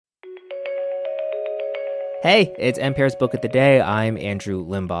Hey, it's NPR's Book of the Day. I'm Andrew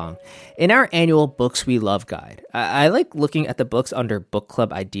Limbong. In our annual Books We Love guide, I like looking at the books under book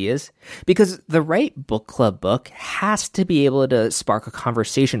club ideas because the right book club book has to be able to spark a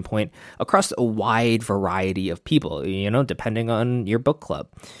conversation point across a wide variety of people, depending on your book club.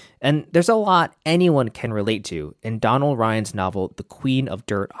 And there's a lot anyone can relate to in Donal Ryan's novel, The Queen of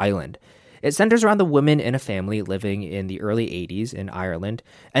Dirt Island. It centers around the women in a family living in the early 80s in Ireland,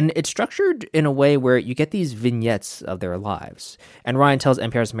 and it's structured in a way where you get these vignettes of their lives. And Ryan tells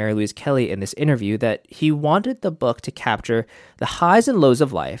NPR's Mary Louise Kelly in this interview that he wanted the book to capture the highs and lows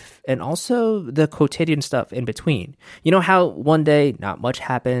of life and also the quotidian stuff in between. You know how one day not much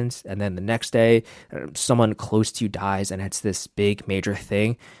happens, and then the next day someone close to you dies and it's this big major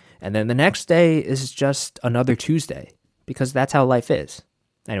thing, and then the next day is just another Tuesday, because that's how life is.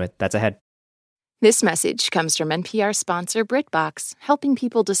 Anyway, that's ahead. This message comes from NPR sponsor BritBox, helping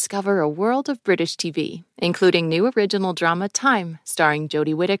people discover a world of British TV, including new original drama Time, starring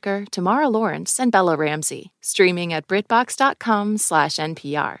Jodie Whittaker, Tamara Lawrence, and Bella Ramsey, streaming at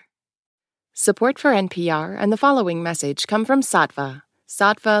BritBox.com/NPR. Support for NPR and the following message come from Saatva.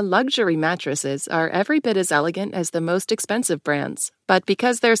 Saatva luxury mattresses are every bit as elegant as the most expensive brands, but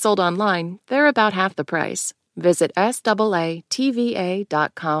because they're sold online, they're about half the price. Visit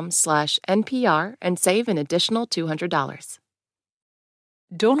SAATVA.com/NPR and save an additional $200.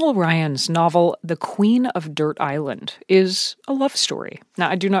 Donal Ryan's novel, The Queen of Dirt Island, is a love story. Now,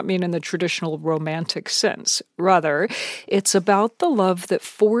 I do not mean in the traditional romantic sense. Rather, it's about the love that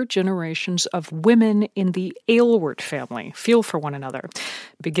 4 generations of women in the Aylward family feel for one another.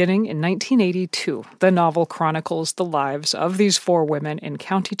 Beginning in 1982, the novel chronicles the lives of these 4 women in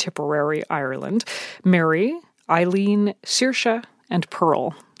County Tipperary, Ireland: Mary, Eileen, Saoirse, and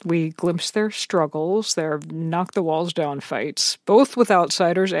Pearl. We glimpse their struggles, their knock-the-walls-down fights, both with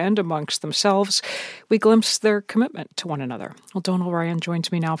outsiders and amongst themselves. We glimpse their commitment to one another. Well, Donal Ryan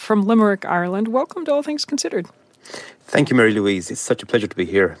joins me now from Limerick, Ireland. Welcome to All Things Considered. Thank you, Mary Louise. It's such a pleasure to be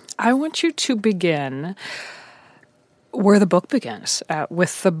here. I want you to begin where the book begins,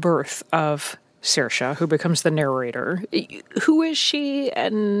 with the birth of Saoirse, who becomes the narrator. Who is she?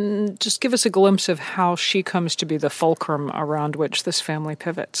 And just give us a glimpse of how she comes to be the fulcrum around which this family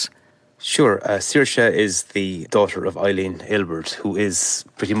pivots. Sure. Saoirse is the daughter of Eileen Aylward, who is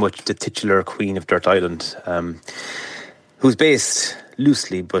pretty much the titular Queen of Dirt Island, who's based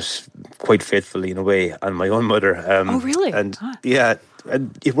loosely but quite faithfully in a way on my own mother. Oh, really? And yeah,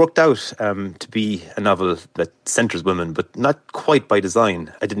 and it worked out to be a novel that centres women, but not quite by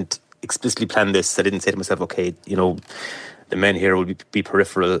design. I didn't explicitly plan this. I didn't say to myself, okay, the men here will be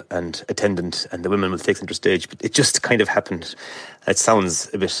peripheral and attendant and the women will take center stage. But it just kind of happened. It sounds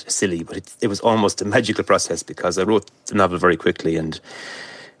a bit silly, but it was almost a magical process because I wrote the novel very quickly and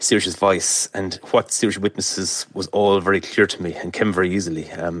Saoirse's voice and what Saoirse witnesses was all very clear to me and came very easily.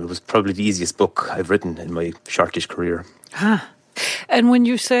 It was probably the easiest book I've written in my shortish career. And when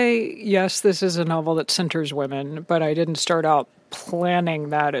you say, yes, this is a novel that centers women, but I didn't start out planning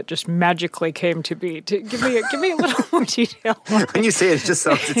that, it just magically came to be. Give me a little more detail. When you say it, it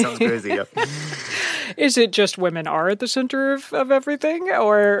sounds crazy. Yeah. Is it just women are at the center of everything,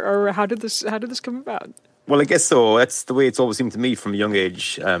 or how did this come about? Well, I guess so. That's the way it's always seemed to me from a young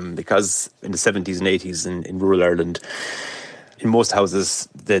age, because in the 70s and 80s in rural Ireland, in most houses,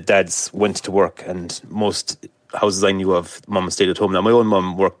 the dads went to work, and most houses I knew of, mum stayed at home. Now, my own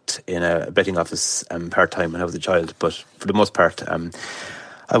mum worked in a betting office part-time when I was a child, but for the most part,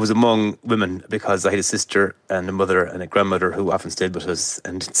 I was among women because I had a sister and a mother and a grandmother who often stayed with us,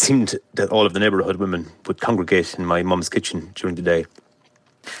 and it seemed that all of the neighbourhood women would congregate in my mum's kitchen during the day.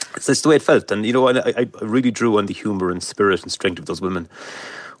 So that's the way it felt, and I really drew on the humour and spirit and strength of those women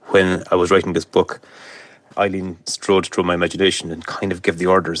when I was writing this book. Eileen strode through my imagination and kind of gave the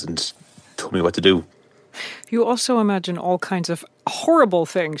orders and told me what to do. You also imagine all kinds of horrible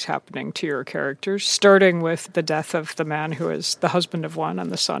things happening to your characters, starting with the death of the man who is the husband of one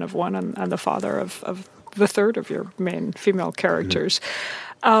and the son of one and the father of the third of your main female characters.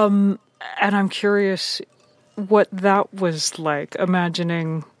 Mm-hmm. And I'm curious what that was like,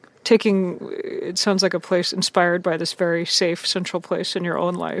 imagining taking, it sounds like a place inspired by this very safe central place in your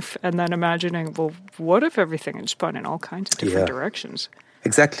own life, and then imagining, well, what if everything had spun in all kinds of different directions?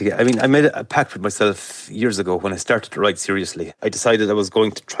 Exactly. I mean, I made a pact with myself years ago when I started to write seriously. I decided I was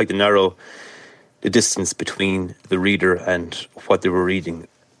going to try to narrow the distance between the reader and what they were reading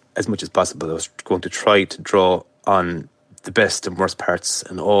as much as possible. I was going to try to draw on the best and worst parts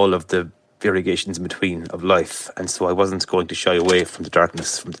and all of the variegations in between of life. And so I wasn't going to shy away from the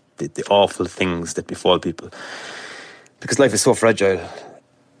darkness, from the awful things that befall people. Because life is so fragile.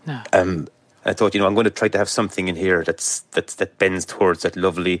 No. And I thought, I'm going to try to have something in here that bends towards that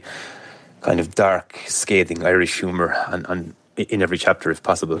lovely kind of dark, scathing Irish humour in every chapter if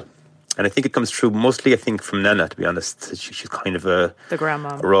possible. And I think it comes through mostly, I think, from Nana, to be honest. She's kind of the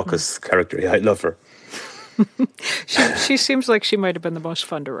grandma, a raucous character. Yeah, I love her. She seems like she might have been the most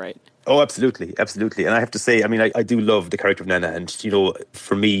fun to write. Oh, absolutely, absolutely. And I have to say, I do love the character of Nana. And,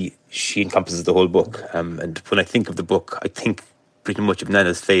 for me, she encompasses the whole book. And when I think of the book, I think pretty much of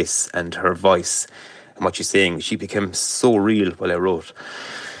Nana's face and her voice and what she's saying. She became so real while I wrote.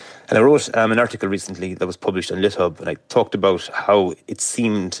 And I wrote an article recently that was published on LitHub, and I talked about how it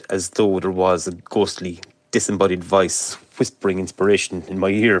seemed as though there was a ghostly, disembodied voice whispering inspiration in my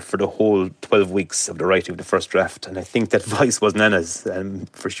ear for the whole 12 weeks of the writing of the first draft. And I think that voice was Nana's,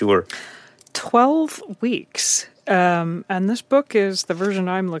 for sure. 12 weeks. And this book is, the version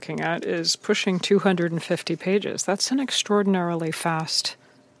I'm looking at, is pushing 250 pages. That's an extraordinarily fast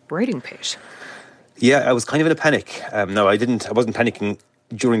writing pace. Yeah, I was kind of in a panic. No, I wasn't panicking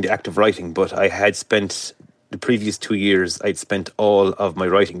during the act of writing, but I had spent the previous 2 years, I'd spent all of my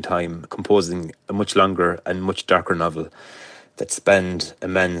writing time composing a much longer and much darker novel that spanned a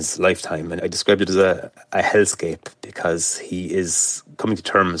man's lifetime. And I described it as a hellscape because he is coming to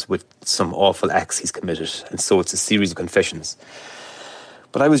terms with some awful acts he's committed. And so it's a series of confessions.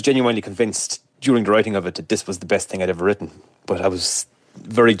 But I was genuinely convinced during the writing of it that this was the best thing I'd ever written. But I was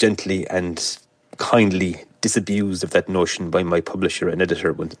very gently and kindly disabused of that notion by my publisher and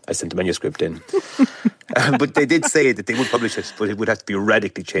editor when I sent the manuscript in. But they did say that they would publish it, but it would have to be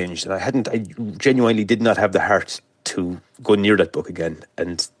radically changed. And I genuinely did not have the heart to go near that book again.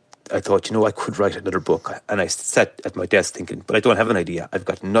 And I thought, I could write another book. And I sat at my desk thinking, but I don't have an idea. I've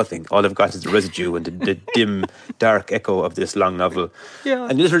got nothing. All I've got is the residue and the dim, dark echo of this long novel. Yeah.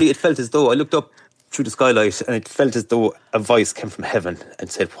 And literally it felt as though I looked up through the skylight and it felt as though a voice came from heaven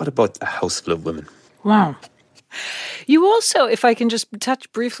and said, what about a house full of women? Wow. You also, if I can just touch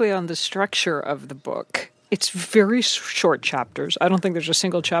briefly on the structure of the book, it's very short chapters. I don't think there's a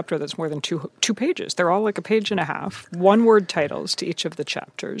single chapter that's more than two pages. They're all like a page and a half, one-word titles to each of the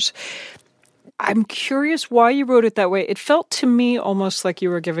chapters. I'm curious why you wrote it that way. It felt to me almost like you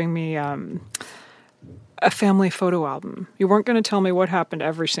were giving me a family photo album. You weren't going to tell me what happened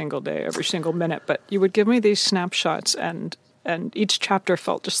every single day, every single minute, but you would give me these snapshots and each chapter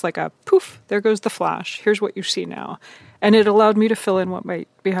felt just like a poof, there goes the flash. Here's what you see now. And it allowed me to fill in what might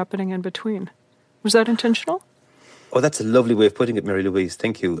be happening in between. Was that intentional? Oh, that's a lovely way of putting it, Mary Louise.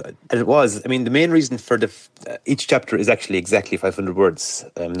 Thank you. And it was. The main reason for each chapter is actually exactly 500 words,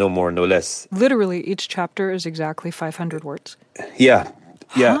 no more, no less. Literally, each chapter is exactly 500 words? Yeah.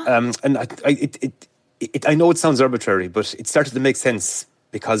 And I know it sounds arbitrary, but it started to make sense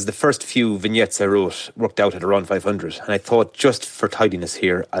because the first few vignettes I wrote worked out at around 500. And I thought, just for tidiness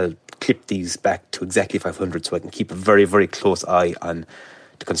here, I'll clip these back to exactly 500 so I can keep a very, very close eye on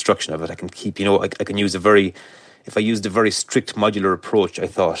the construction of it. I can keep, I can use if I used a very strict modular approach, I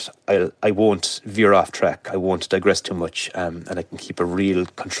thought I won't veer off track. I won't digress too much. And I can keep a real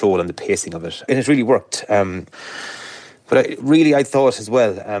control on the pacing of it. And it really worked. But I thought as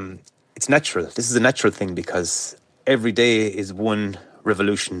well, it's natural. This is a natural thing because every day is one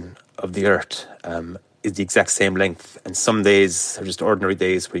revolution of the earth, is the exact same length. And some days are just ordinary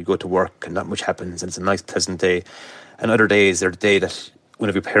days where you go to work and not much happens and it's a nice, pleasant day. And other days are the day that one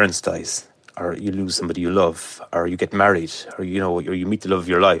of your parents dies, or you lose somebody you love, or you get married, or you meet the love of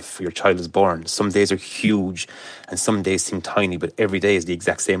your life, or your child is born. Some days are huge and some days seem tiny, but every day is the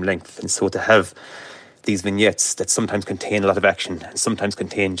exact same length. And so to have these vignettes that sometimes contain a lot of action and sometimes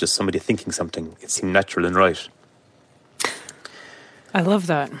contain just somebody thinking something, it seemed natural and right. I love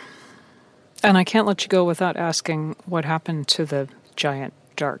that. And I can't let you go without asking what happened to the giant,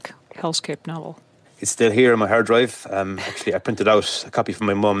 dark hellscape novel. It's still here on my hard drive. Actually, I printed out a copy from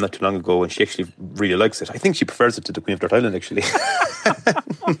my mum not too long ago, and she actually really likes it. I think she prefers it to The Queen of Dirt Island, actually.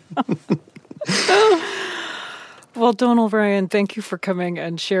 Well, Donal Ryan, thank you for coming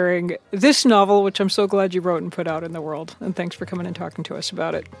and sharing this novel, which I'm so glad you wrote and put out in the world. And thanks for coming and talking to us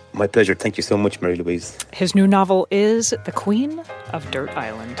about it. My pleasure. Thank you so much, Mary Louise. His new novel is The Queen of Dirt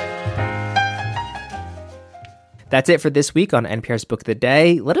Island. That's it for this week on NPR's Book of the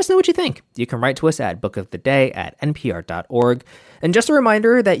Day. Let us know what you think. You can write to us at bookoftheday@npr.org. And just a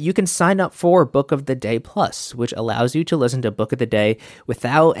reminder that you can sign up for Book of the Day Plus, which allows you to listen to Book of the Day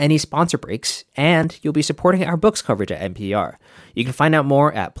without any sponsor breaks, and you'll be supporting our books coverage at NPR. You can find out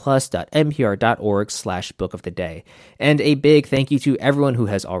more at plus.npr.org/book of the day. And a big thank you to everyone who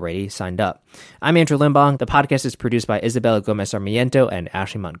has already signed up. I'm Andrew Limbong. The podcast is produced by Isabella Gomez Sarmiento and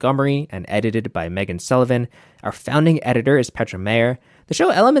Ashley Montgomery and edited by Megan Sullivan. Our founding editor is Petra Mayer. The show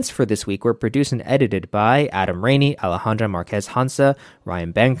elements for this week were produced and edited by Adam Rainey, Alejandra Marquez Hansa,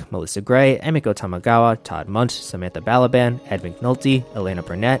 Ryan Bank, Melissa Gray, Emiko Tamagawa, Todd Munt, Samantha Balaban, Ed McNulty, Elena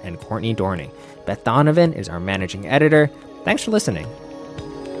Burnett, and Courtney Dorning. Beth Donovan is our managing editor. Thanks for listening.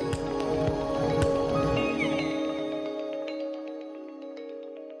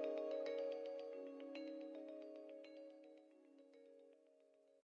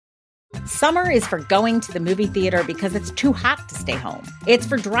 Summer is for going to the movie theater because it's too hot to stay home. It's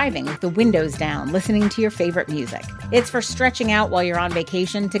for driving with the windows down, listening to your favorite music. It's for stretching out while you're on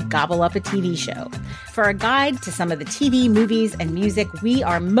vacation to gobble up a TV show. For a guide to some of the TV, movies, and music we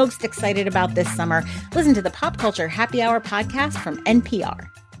are most excited about this summer, listen to the Pop Culture Happy Hour podcast from NPR.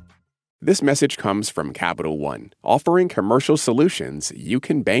 This message comes from Capital One, offering commercial solutions you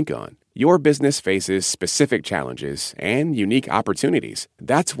can bank on. Your business faces specific challenges and unique opportunities.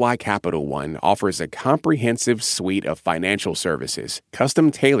 That's why Capital One offers a comprehensive suite of financial services,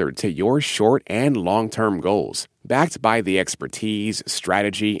 custom-tailored to your short and long-term goals. Backed by the expertise,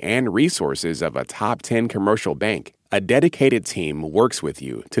 strategy, and resources of a top 10 commercial bank, a dedicated team works with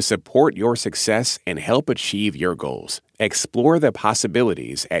you to support your success and help achieve your goals. Explore the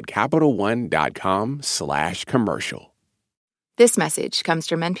possibilities at CapitalOne.com/commercial. This message comes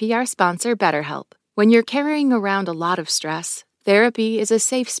from NPR sponsor BetterHelp. When you're carrying around a lot of stress, therapy is a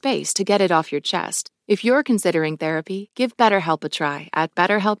safe space to get it off your chest. If you're considering therapy, give BetterHelp a try at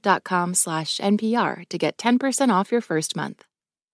BetterHelp.com/NPR to get 10% off your first month.